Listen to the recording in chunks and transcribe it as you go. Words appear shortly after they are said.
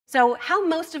So how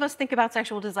most of us think about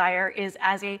sexual desire is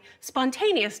as a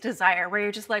spontaneous desire, where you're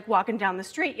just like walking down the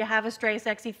street, you have a stray,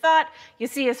 sexy thought, you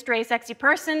see a stray, sexy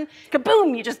person,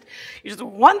 kaboom, you just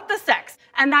want the sex.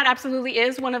 And that absolutely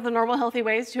is one of the normal, healthy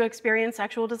ways to experience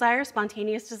sexual desire,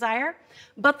 spontaneous desire.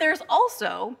 But there's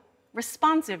also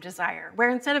responsive desire, where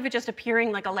instead of it just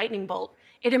appearing like a lightning bolt,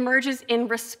 it emerges in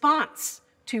response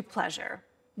to pleasure.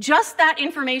 Just that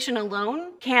information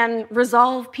alone can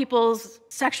resolve people's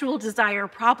sexual desire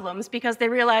problems because they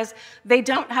realize they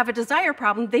don't have a desire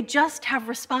problem, they just have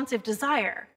responsive desire.